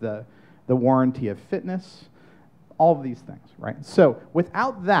basically it's the warranty of fitness, all of these things, right? So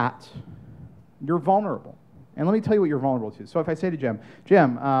without that, you're vulnerable. And let me tell you what you're vulnerable to. So if I say to Jim,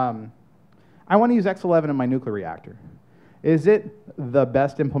 Jim, I want to use X11 in my nuclear reactor. Is it the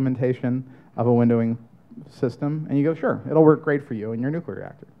best implementation of a windowing system? And you go, sure, it'll work great for you in your nuclear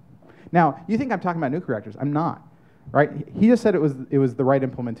reactor. Now, you think I'm talking about nuclear reactors. I'm not, right? He just said it was the right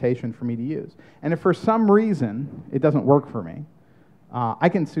implementation for me to use. And if for some reason it doesn't work for me, I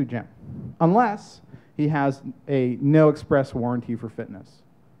can sue Jim, unless he has a no express warranty for fitness,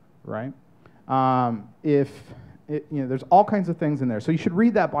 right? There's all kinds of things in there. So you should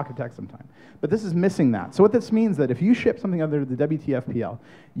read that block of text sometime. But this is missing that. So what this means that if you ship something under the WTFPL,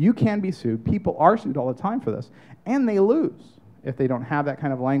 you can be sued. People are sued all the time for this. And they lose if they don't have that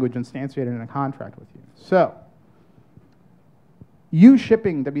kind of language instantiated in a contract with you. So you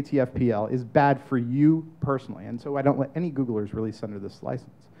shipping WTFPL is bad for you personally. And so I don't let any Googlers release under this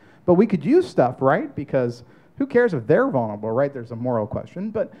license. But we could use stuff, right? Because who cares if they're vulnerable, right? There's a moral question,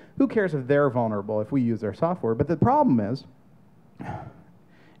 but who cares if they're vulnerable if we use their software? But the problem is,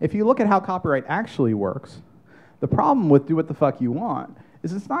 if you look at how copyright actually works, the problem with do what the fuck you want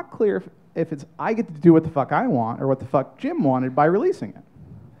is it's not clear if it's I get to do what the fuck I want or what the fuck Jim wanted by releasing it,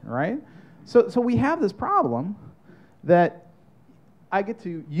 right? So we have this problem that I get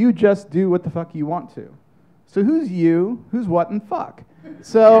to, you just do what the fuck you want to. So who's you, who's what, and fuck?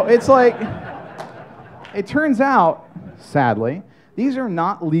 So it's like, it turns out, sadly, these are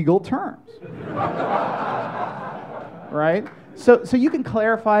not legal terms, right? So you can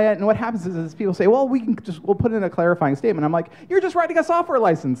clarify it, and what happens is people say, well, we'll put in a clarifying statement. I'm like, you're just writing a software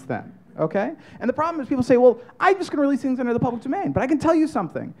license then, okay? And the problem is people say, well, I'm just gonna release things under the public domain, but I can tell you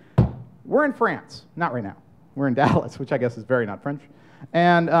something. We're in France, not right now. We're in Dallas, which I guess is very not French.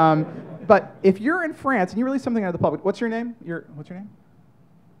 And, but if you're in France and you release something under the public, what's your name? What's your name?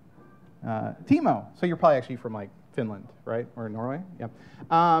 Timo. So you're probably actually from like Finland, right? Or Norway? Yeah.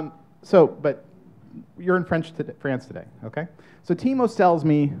 But you're in France today, okay? So Timo sells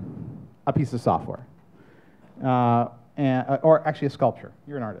me a piece of software, or actually a sculpture.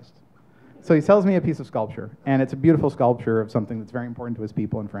 You're an artist. So he sells me a piece of sculpture, and it's a beautiful sculpture of something that's very important to his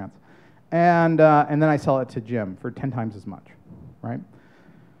people in France. And then I sell it to Jim for 10 times as much, right?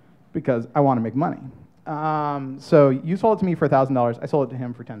 Because I want to make money. So you sold it to me for $1,000. I sold it to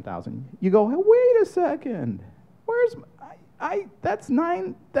him for $10,000. You go, hey, wait a second. Where's that's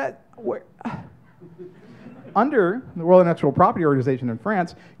 9. Where? Under the World Intellectual Property Organization in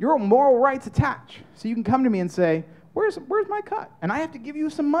France, your moral rights attach. So you can come to me and say, where's my cut? And I have to give you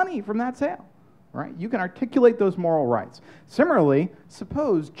some money from that sale. Right? You can articulate those moral rights. Similarly,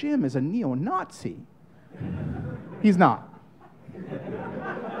 suppose Jim is a neo-Nazi. He's not.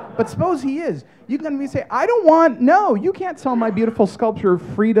 But suppose he is. You can come to me and say, no, you can't sell my beautiful sculpture of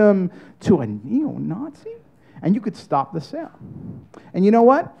freedom to a neo-Nazi. And you could stop the sale. And you know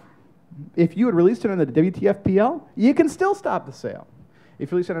what? If you had released it under the WTFPL, you can still stop the sale. If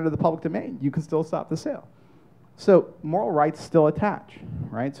you release it under the public domain, you can still stop the sale. So moral rights still attach,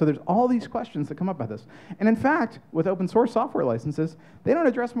 right? So there's all these questions that come up about this. And in fact, with open source software licenses, they don't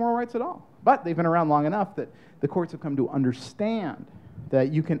address moral rights at all. But they've been around long enough that the courts have come to understand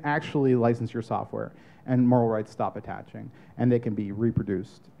that you can actually license your software and moral rights stop attaching, and they can be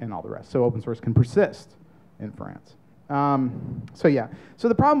reproduced and all the rest. So open source can persist in France. So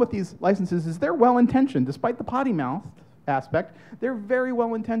the problem with these licenses is they're well-intentioned. Despite the potty-mouthed aspect, they're very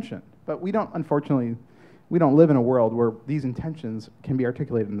well-intentioned. But we don't, unfortunately, we don't live in a world where these intentions can be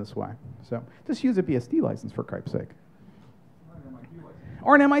articulated in this way. So just use a BSD license, for Christ's sake.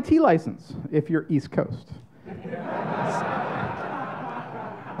 Or an MIT license, if you're East Coast.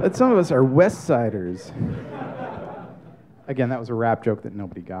 But some of us are West Siders. Again, that was a rap joke that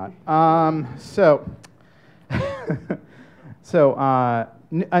nobody got.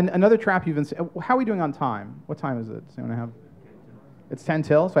 Another trap you've been... How are we doing on time? What time is it? Does anyone have? It's 10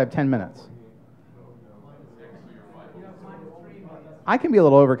 till, so I have 10 minutes. I can be a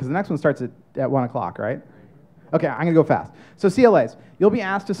little over because the next one starts at 1 o'clock, right? Okay, I'm going to go fast. So CLAs. You'll be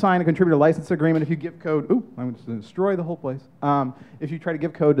asked to sign a contributor license agreement if you give code. Ooh, I'm just going to destroy the whole place. If you try to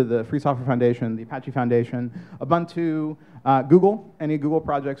give code to the Free Software Foundation, the Apache Foundation, Ubuntu, Google, any Google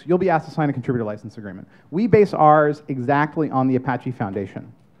projects, you'll be asked to sign a contributor license agreement. We base ours exactly on the Apache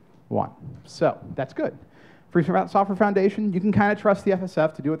Foundation one. So that's good. Free Software Foundation, you can kind of trust the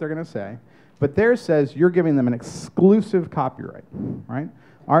FSF to do what they're going to say. But theirs says you're giving them an exclusive copyright, right?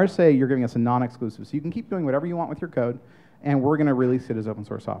 Ours say you're giving us a non-exclusive. So you can keep doing whatever you want with your code, and we're going to release it as open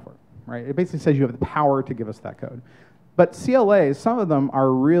source software, right? It basically says you have the power to give us that code. But CLAs, some of them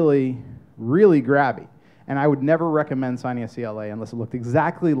are really, really grabby. And I would never recommend signing a CLA unless it looked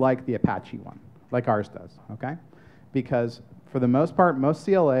exactly like the Apache one, like ours does, okay? Because for the most part, most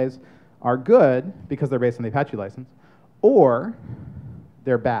CLAs are good because they're based on the Apache license, or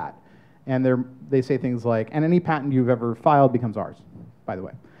they're bad. And they say things like, and any patent you've ever filed becomes ours, by the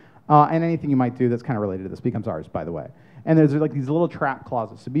way. And anything you might do that's kind of related to this becomes ours, by the way. And there's like these little trap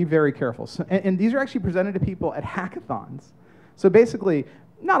clauses, so be very careful. So, and these are actually presented to people at hackathons. So basically,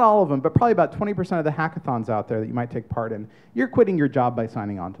 not all of them, but probably about 20% of the hackathons out there that you might take part in, you're quitting your job by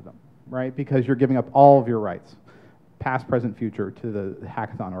signing on to them, right? Because you're giving up all of your rights, past, present, future, to the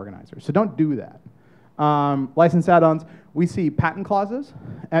hackathon organizer. So don't do that. License add-ons, we see patent clauses.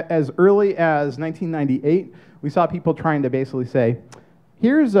 As early as 1998, we saw people trying to basically say,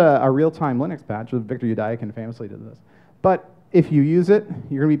 here's a real-time Linux patch. Victor Udiakin famously did this. But if you use it,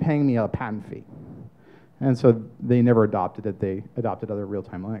 you're going to be paying me a patent fee. And so they never adopted it. They adopted other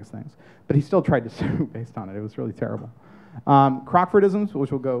real-time Linux things. But he still tried to sue based on it. It was really terrible. Crockfordisms,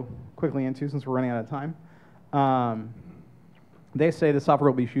 which we'll go quickly into since we're running out of time. They say the software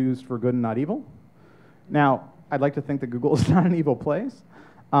will be used for good and not evil. Now, I'd like to think that Google is not an evil place.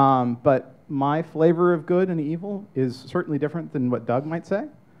 But my flavor of good and evil is certainly different than what Doug might say.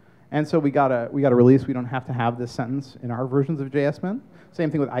 And so we got a release. We don't have to have this sentence in our versions of JSMin.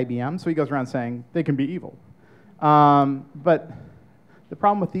 Same thing with IBM. So he goes around saying they can be evil. But the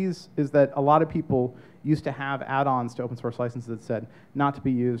problem with these is that a lot of people used to have add-ons to open source licenses that said not to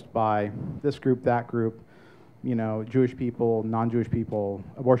be used by this group, that group, you know, Jewish people, non-Jewish people,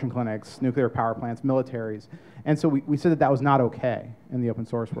 abortion clinics, nuclear power plants, militaries. And so we said that that was not okay in the open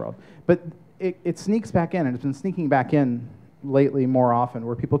source world. But it sneaks back in, and it's been sneaking back in lately more often,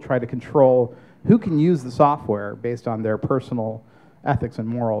 where people try to control who can use the software based on their personal ethics and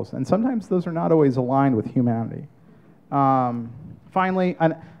morals. And sometimes those are not always aligned with humanity. Finally,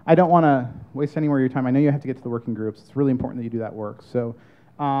 I don't want to waste any more of your time. I know you have to get to the working groups. It's really important that you do that work. So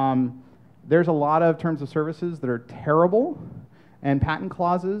there's a lot of terms of services that are terrible and patent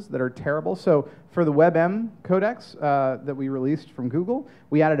clauses that are terrible. So for the WebM codecs that we released from Google,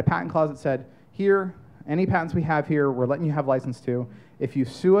 we added a patent clause that said, here, any patents we have here, we're letting you have license to. If you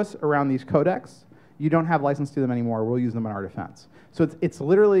sue us around these codecs, you don't have license to them anymore. We'll use them in our defense. So it's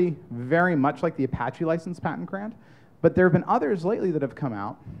literally very much like the Apache license patent grant. But there have been others lately that have come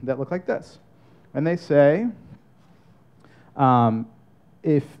out that look like this. And they say,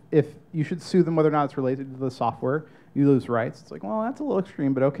 if you should sue them whether or not it's related to the software, you lose rights. It's like, well, that's a little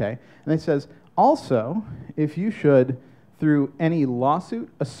extreme, but okay. And it says, also, if you should, through any lawsuit,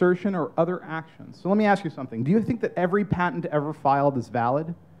 assertion, or other actions. So let me ask you something. Do you think that every patent ever filed is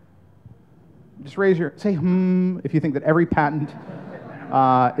valid? Just say if you think that every patent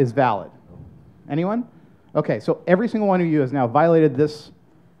is valid. Anyone? Okay, so every single one of you has now violated this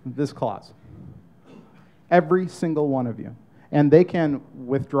clause. Every single one of you. And they can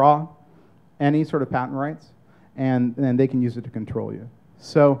withdraw any sort of patent rights, and then they can use it to control you.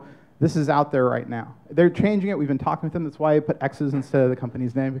 So this is out there right now. They're changing it. We've been talking with them. That's why I put X's instead of the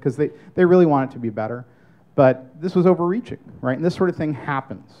company's name, because they really want it to be better. But this was overreaching, right? And this sort of thing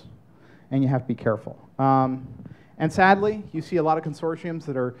happens, and you have to be careful. And sadly, you see a lot of consortiums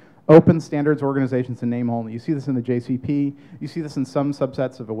that are open standards organizations in name only. You see this in the JCP. You see this in some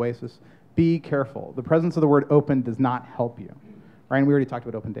subsets of OASIS. Be careful. The presence of the word open does not help you, right? And we already talked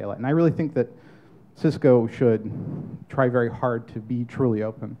about open daylight. And I really think that Cisco should try very hard to be truly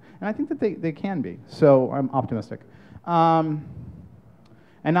open. And I think that they can be. So I'm optimistic. And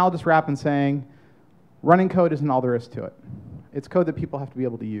now I'll just wrap in saying, running code isn't all there is to it. It's code that people have to be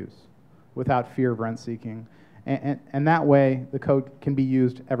able to use without fear of rent seeking. And that way, the code can be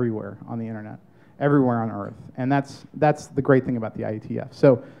used everywhere on the internet, everywhere on Earth. And that's the great thing about the IETF.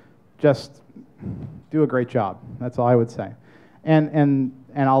 So just do a great job. That's all I would say. And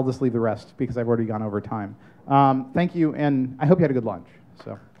I'll just leave the rest because I've already gone over time. Thank you, and I hope you had a good lunch.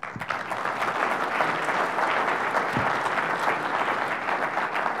 So.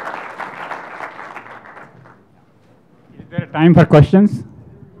 Is there time for questions?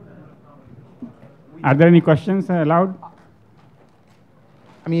 Are there any questions allowed?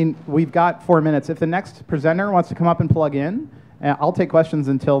 I mean, we've got 4 minutes. If the next presenter wants to come up and plug in, I'll take questions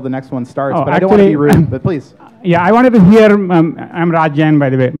until the next one starts. But I don't want to be rude, but please. Yeah, I wanted to hear, I'm Raj Jain, by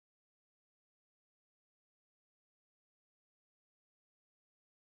the way.